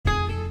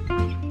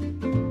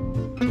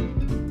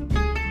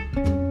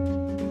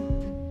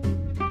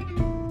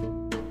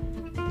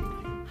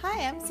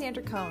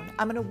Sandra Cohn.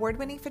 I'm an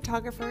award-winning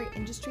photographer,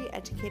 industry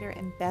educator,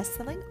 and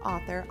best-selling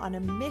author on a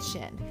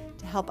mission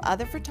to help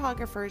other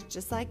photographers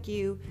just like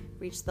you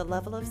reach the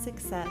level of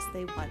success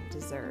they want and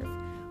deserve.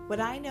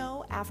 What I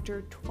know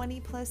after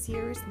 20 plus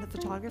years in the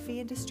photography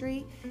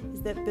industry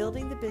is that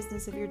building the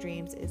business of your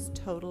dreams is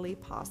totally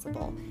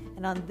possible.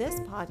 And on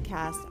this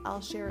podcast, I'll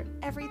share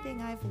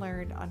everything I've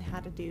learned on how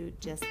to do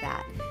just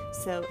that.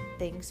 So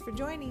thanks for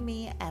joining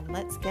me, and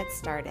let's get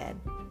started.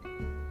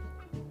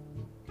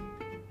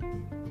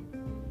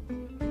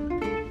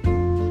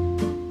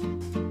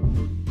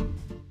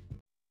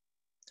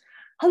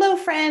 Hello,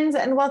 friends,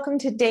 and welcome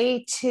to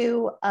day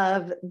 2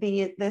 of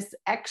this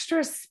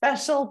extra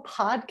special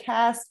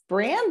podcast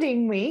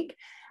branding week.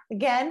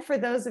 Again, for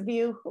those of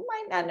you who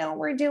might not know what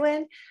we're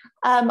doing,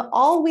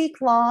 all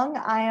week long,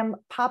 I am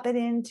popping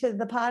into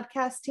the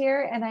podcast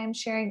here and I'm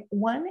sharing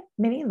one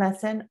mini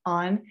lesson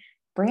on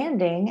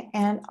branding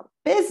and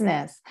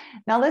business.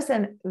 Now,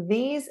 listen,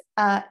 these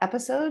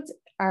episodes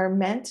are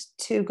meant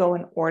to go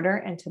in order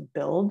and to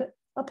build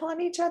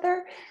upon each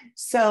other.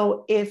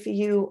 So if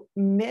you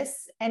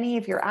miss any,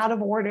 if you're out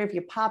of order, if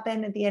you pop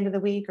in at the end of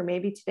the week, or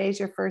maybe today's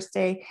your first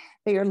day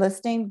that you're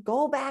listening,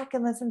 go back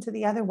and listen to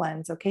the other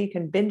ones. Okay. You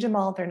can binge them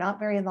all. They're not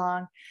very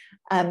long,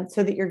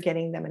 so that you're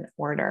getting them in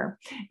order.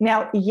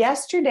 Now,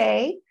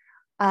 yesterday,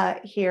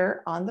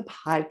 here on the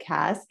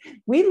podcast,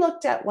 we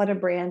looked at what a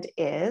brand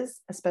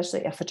is,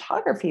 especially a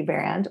photography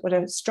brand, what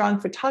a strong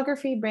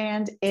photography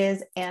brand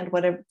is, and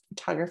what a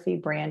photography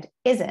brand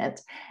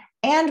isn't.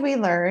 And we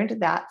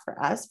learned that for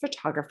us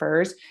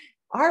photographers,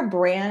 our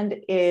brand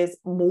is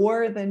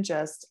more than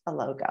just a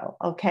logo,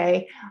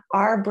 okay?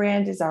 Our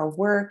brand is our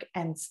work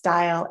and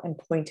style and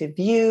point of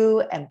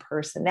view and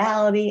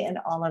personality and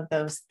all of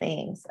those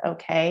things,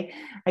 okay?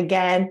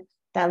 Again,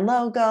 that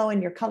logo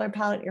and your color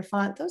palette, your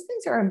font, those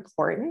things are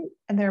important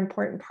and they're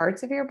important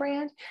parts of your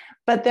brand,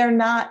 but they're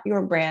not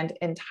your brand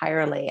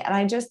entirely. And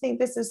I just think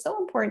this is so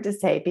important to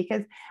say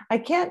because I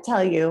can't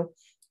tell you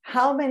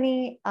how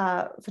many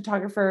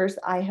photographers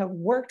I have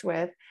worked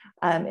with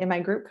in my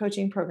group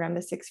coaching program,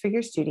 the Six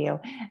Figure Studio,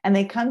 and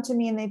they come to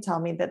me and they tell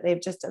me that they've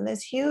just done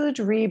this huge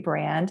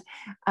rebrand,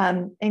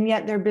 and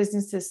yet their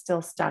business is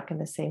still stuck in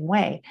the same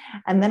way.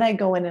 And then I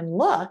go in and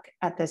look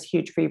at this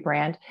huge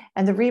rebrand,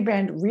 and the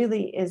rebrand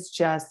really is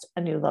just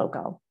a new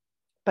logo.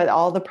 But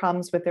all the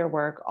problems with their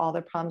work, all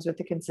the problems with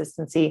the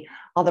consistency,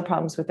 all the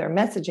problems with their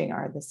messaging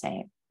are the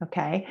same.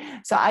 Okay.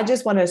 So I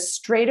just want to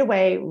straight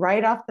away,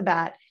 right off the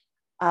bat,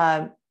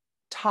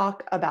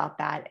 talk about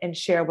that and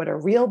share what a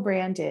real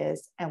brand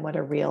is and what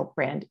a real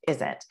brand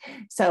isn't.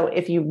 So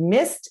if you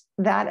missed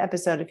that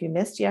episode, if you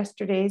missed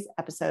yesterday's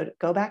episode,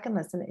 go back and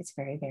listen. It's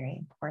very, very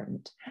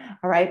important.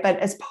 All right. But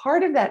as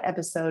part of that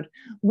episode,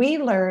 we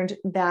learned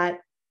that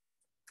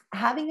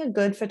having a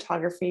good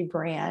photography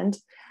brand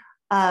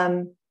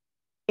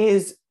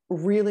is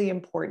really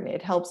important.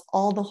 It helps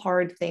all the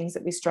hard things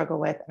that we struggle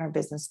with in our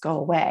business go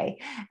away.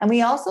 And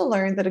we also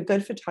learned that a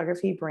good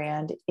photography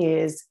brand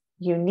is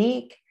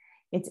unique,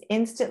 it's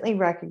instantly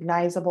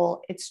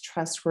recognizable, it's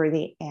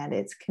trustworthy, and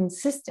it's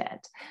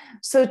consistent.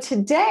 So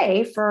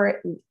today,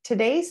 for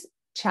today's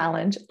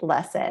challenge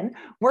lesson,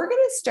 we're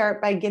going to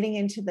start by getting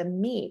into the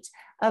meat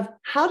of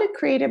how to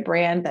create a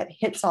brand that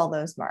hits all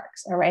those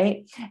marks. All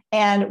right.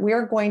 And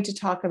we're going to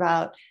talk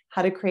about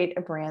how to create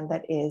a brand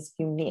that is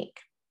unique.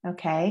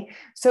 Okay.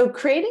 So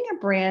creating a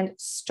brand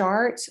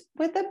starts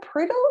with a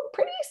pretty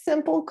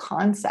simple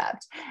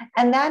concept,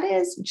 and that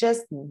is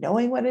just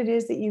knowing what it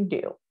is that you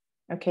do.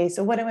 Okay,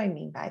 so what do I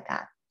mean by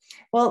that?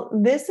 Well,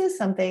 this is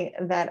something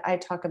that I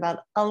talk about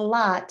a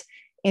lot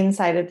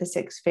inside of the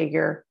Six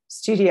Figure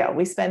Studio.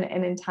 We spend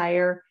an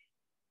entire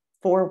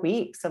 4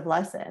 weeks of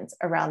lessons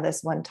around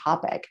this one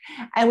topic.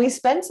 And we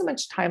spend so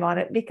much time on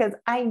it because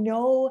I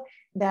know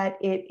that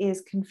it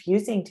is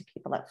confusing to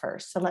people at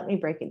first. So let me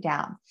break it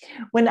down.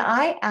 When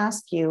I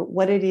ask you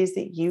what it is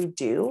that you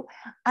do,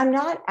 I'm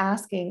not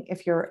asking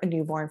if you're a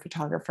newborn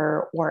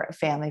photographer or a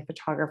family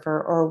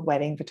photographer or a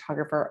wedding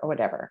photographer or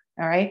whatever.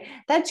 All right.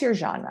 That's your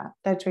genre.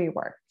 That's where you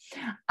work.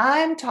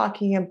 I'm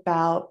talking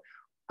about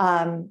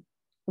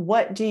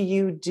what do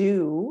you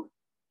do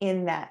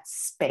in that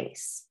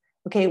space?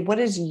 Okay, what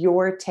is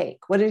your take?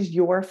 What is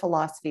your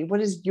philosophy?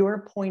 What is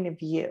your point of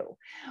view?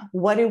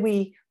 What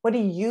do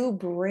you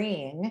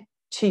bring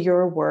to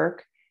your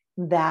work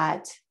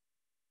that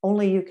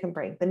only you can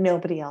bring, that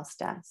nobody else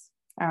does?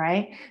 All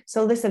right.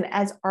 So listen,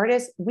 as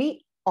artists,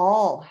 we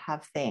all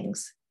have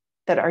things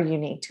that are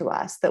unique to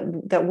us,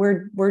 that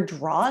we're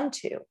drawn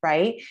to,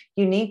 right?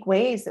 Unique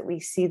ways that we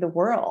see the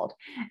world.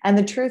 And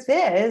the truth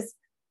is,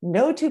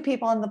 no two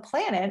people on the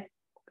planet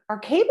are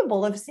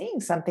capable of seeing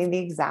something the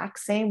exact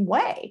same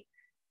way.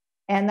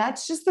 And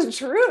that's just the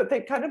truth.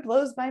 It kind of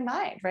blows my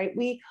mind, right?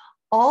 We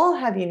all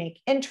have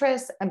unique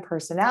interests and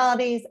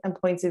personalities and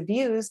points of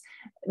views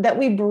that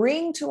we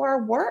bring to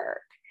our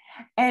work.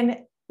 And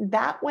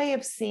that way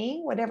of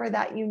seeing, whatever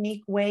that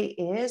unique way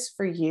is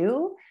for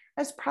you,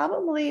 is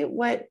probably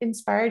what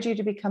inspired you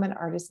to become an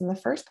artist in the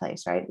first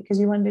place, right? Because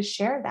you wanted to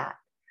share that.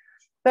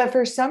 But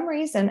for some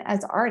reason,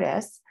 as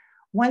artists,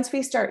 once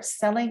we start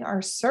selling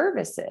our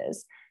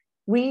services,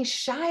 we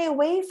shy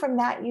away from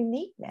that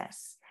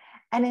uniqueness.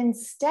 And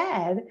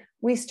instead,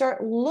 we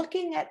start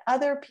looking at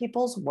other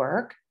people's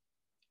work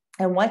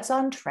and what's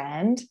on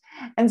trend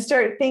and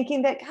start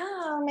thinking that,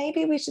 oh,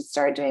 maybe we should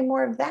start doing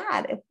more of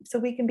that so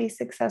we can be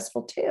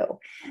successful too.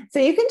 So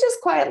you can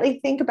just quietly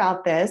think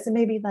about this and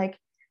maybe like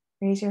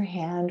raise your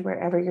hand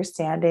wherever you're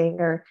standing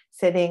or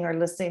sitting or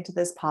listening to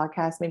this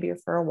podcast, maybe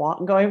for a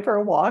walk, going for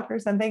a walk or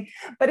something.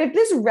 But if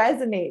this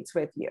resonates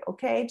with you,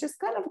 okay, just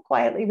kind of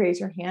quietly raise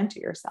your hand to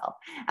yourself.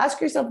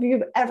 Ask yourself if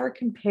you've ever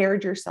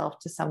compared yourself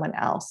to someone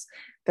else,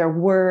 their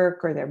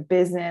work or their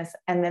business,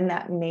 and then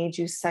that made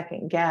you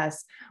second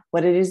guess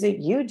what it is that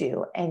you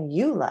do and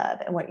you love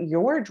and what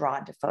you're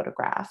drawn to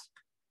photograph.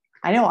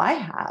 I know I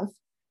have.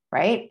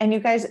 Right. And you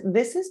guys,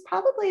 this is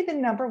probably the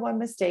number one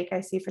mistake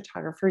I see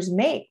photographers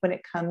make when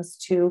it comes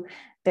to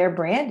their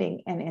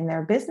branding and in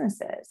their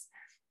businesses.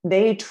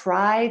 They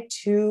try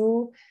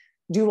to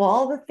do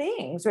all the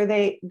things, or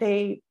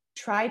they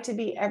try to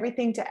be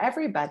everything to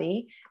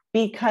everybody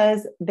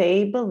because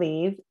they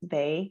believe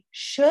they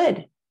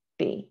should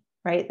be,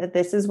 right? That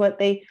this is what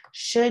they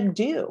should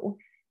do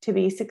to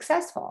be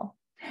successful.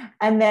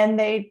 And then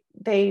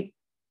they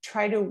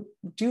try to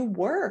do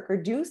work or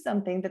do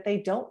something that they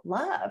don't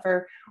love,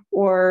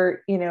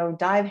 or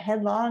dive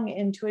headlong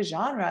into a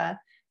genre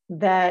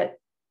that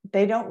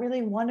they don't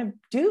really want to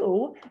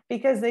do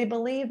because they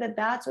believe that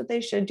that's what they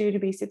should do to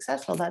be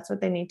successful. That's what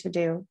they need to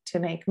do to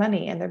make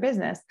money in their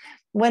business.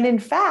 When in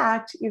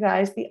fact, you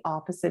guys, the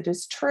opposite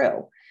is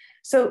true.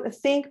 So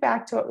think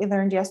back to what we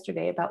learned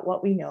yesterday about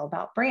what we know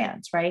about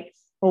brands, right?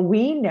 Well,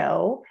 we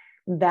know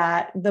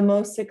that the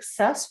most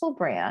successful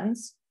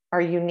brands are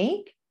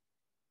unique,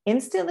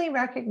 instantly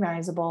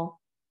recognizable,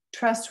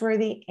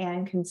 trustworthy,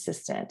 and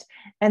consistent.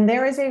 And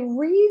there is a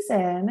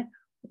reason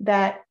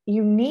that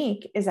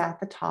unique is at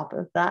the top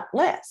of that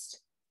list.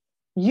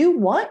 You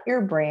want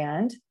your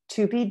brand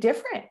to be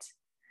different.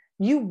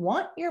 You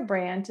want your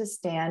brand to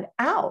stand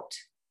out.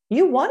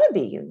 You want to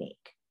be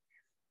unique.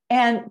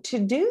 And to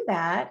do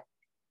that,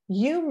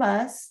 you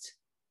must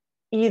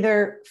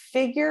either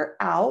figure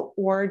out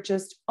or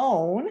just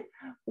own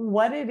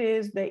what it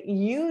is that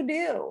you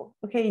do.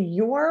 Okay,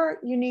 your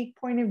unique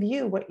point of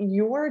view, what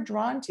you're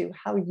drawn to,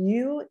 how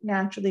you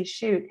naturally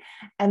shoot.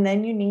 And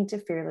then you need to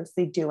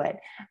fearlessly do it.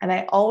 And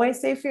I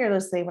always say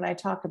fearlessly when I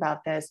talk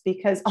about this,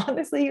 because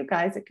honestly, you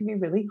guys, it can be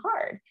really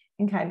hard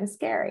and kind of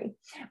scary.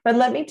 But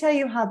let me tell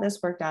you how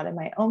this worked out in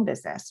my own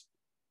business.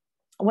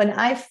 When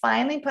I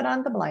finally put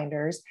on the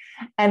blinders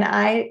and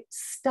I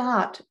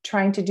stopped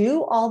trying to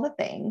do all the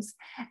things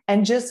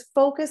and just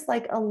focus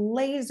like a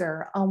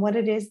laser on what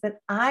it is that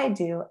I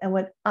do and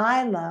what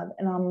I love,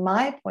 and on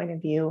my point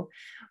of view,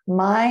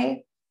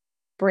 my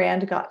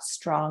brand got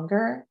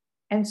stronger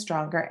and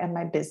stronger and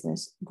my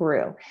business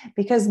grew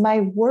because my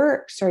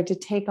work started to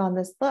take on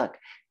this look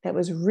that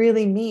was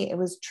really me. It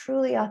was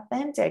truly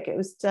authentic. It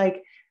was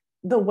like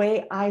the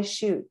way I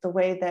shoot, the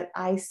way that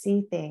I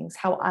see things,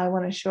 how I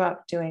want to show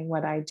up doing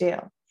what I do.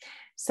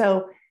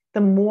 So the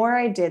more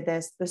I did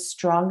this, the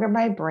stronger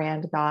my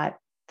brand got,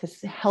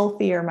 the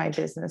healthier my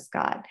business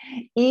got.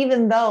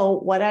 Even though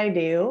what I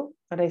do,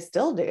 what I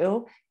still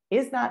do,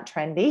 is not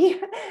trendy,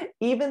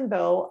 even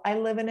though I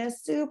live in a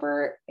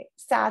super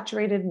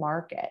saturated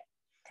market.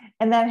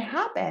 And that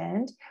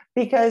happened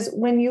because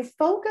when you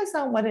focus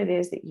on what it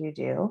is that you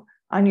do,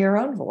 on your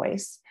own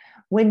voice,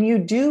 when you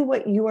do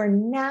what you are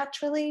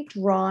naturally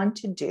drawn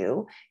to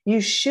do,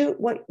 you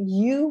shoot what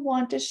you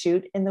want to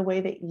shoot in the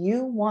way that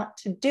you want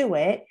to do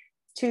it,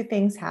 two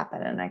things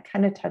happen. And I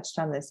kind of touched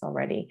on this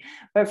already.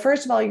 But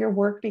first of all, your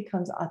work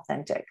becomes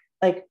authentic,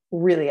 like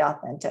really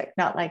authentic,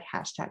 not like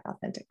hashtag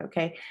authentic,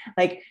 okay?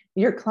 Like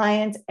your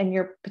clients and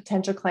your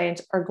potential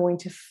clients are going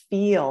to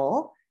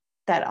feel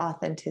that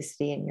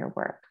authenticity in your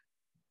work.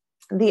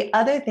 The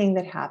other thing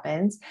that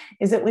happens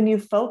is that when you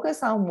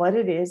focus on what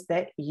it is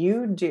that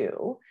you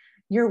do,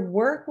 your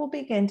work will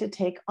begin to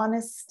take on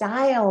a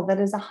style that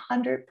is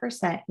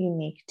 100%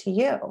 unique to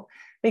you.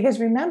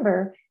 Because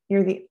remember,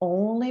 you're the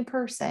only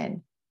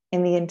person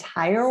in the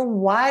entire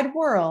wide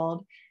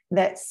world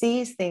that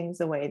sees things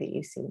the way that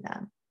you see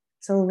them.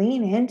 So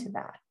lean into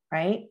that,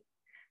 right?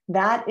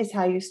 That is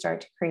how you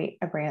start to create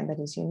a brand that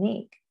is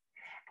unique.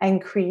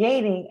 And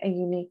creating a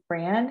unique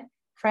brand,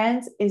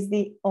 friends, is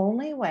the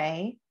only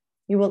way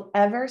you will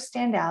ever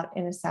stand out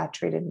in a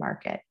saturated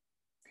market.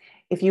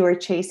 If you are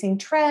chasing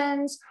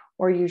trends,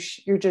 or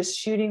you're just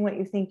shooting what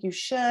you think you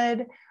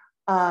should,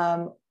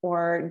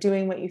 or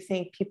doing what you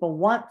think people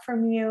want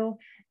from you,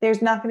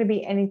 there's not going to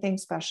be anything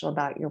special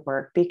about your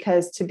work.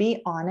 Because to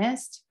be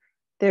honest,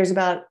 there's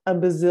about a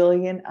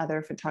bazillion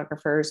other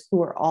photographers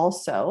who are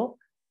also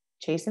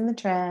chasing the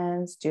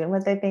trends, doing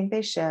what they think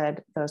they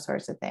should, those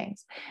sorts of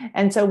things.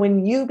 And so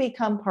when you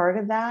become part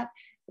of that,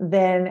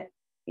 then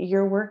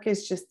your work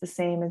is just the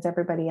same as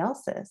everybody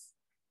else's.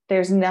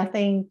 There's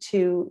nothing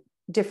to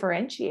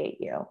differentiate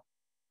you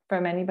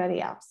from anybody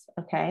else,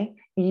 okay?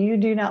 You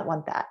do not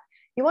want that.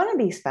 You want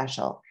to be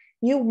special.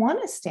 You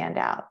want to stand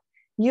out.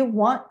 You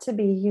want to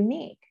be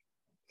unique.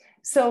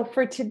 So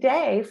for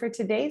today, for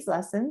today's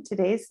lesson,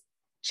 today's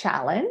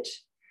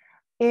challenge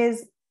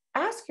is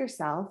ask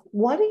yourself,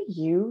 what do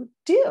you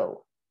do?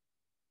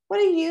 What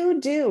do you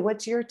do?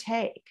 What's your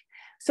take?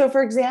 So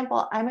for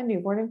example, I'm a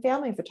newborn and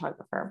family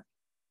photographer.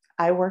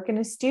 I work in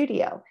a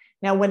studio.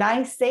 Now, when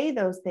I say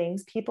those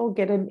things, people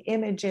get an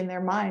image in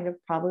their mind of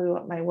probably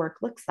what my work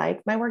looks like.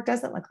 My work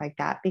doesn't look like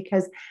that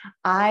because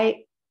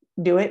I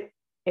do it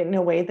in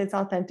a way that's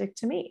authentic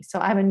to me. So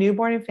I'm a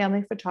newborn and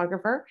family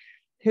photographer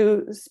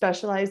who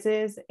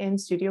specializes in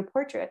studio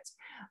portraits,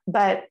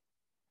 but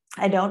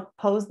I don't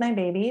pose my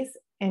babies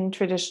in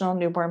traditional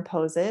newborn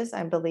poses.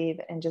 I believe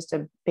in just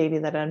a baby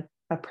led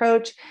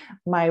approach.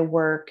 My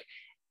work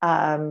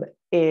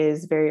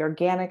is very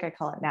organic. I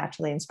call it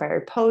naturally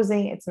inspired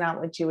posing. It's not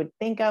what you would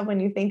think of when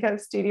you think of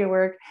studio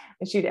work.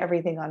 I shoot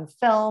everything on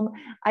film.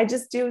 I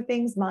just do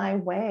things my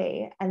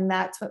way. And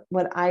that's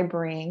what I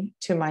bring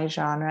to my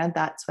genre.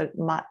 That's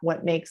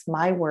what makes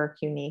my work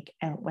unique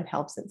and what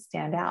helps it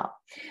stand out.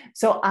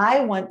 So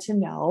I want to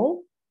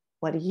know,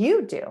 what do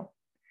you do?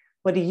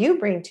 What do you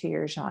bring to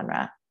your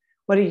genre?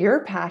 What are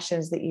your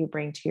passions that you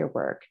bring to your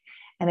work?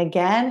 And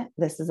again,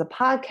 this is a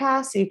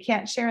podcast, so you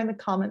can't share in the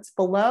comments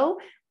below,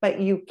 but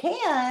you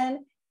can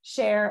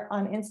share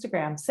on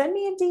Instagram. Send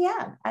me a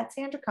DM at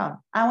Sandra Cohn.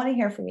 I want to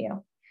hear from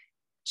you.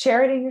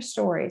 Share it in your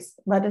stories.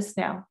 Let us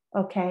know.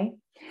 Okay.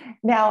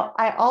 Now,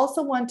 I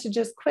also want to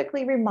just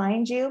quickly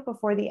remind you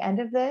before the end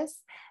of this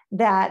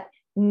that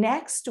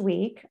next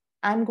week,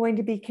 I'm going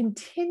to be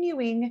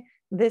continuing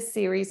this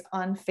series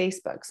on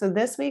Facebook. So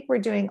this week we're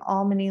doing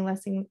all mini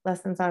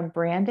lessons on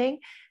branding.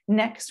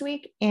 Next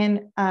week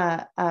in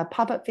a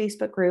pop-up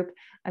Facebook group,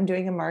 I'm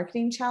doing a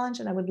marketing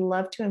challenge and I would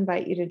love to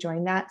invite you to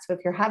join that. So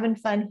if you're having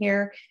fun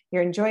here,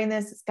 you're enjoying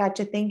this, it's got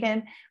you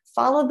thinking,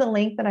 follow the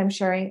link that I'm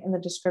sharing in the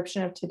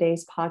description of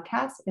today's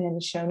podcast and in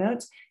the show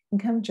notes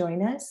and come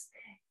join us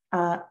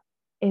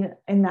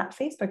in that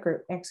Facebook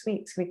group next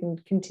week so we can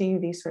continue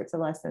these sorts of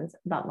lessons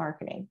about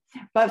marketing.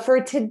 But for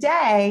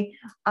today,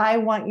 I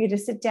want you to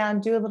sit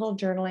down, do a little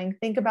journaling,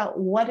 think about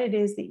what it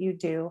is that you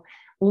do.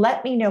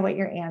 Let me know what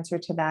your answer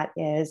to that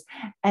is.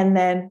 And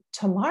then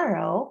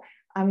tomorrow,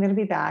 I'm going to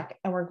be back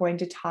and we're going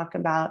to talk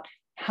about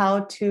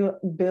how to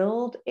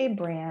build a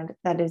brand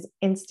that is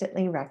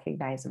instantly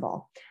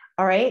recognizable.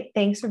 All right.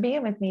 Thanks for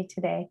being with me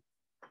today.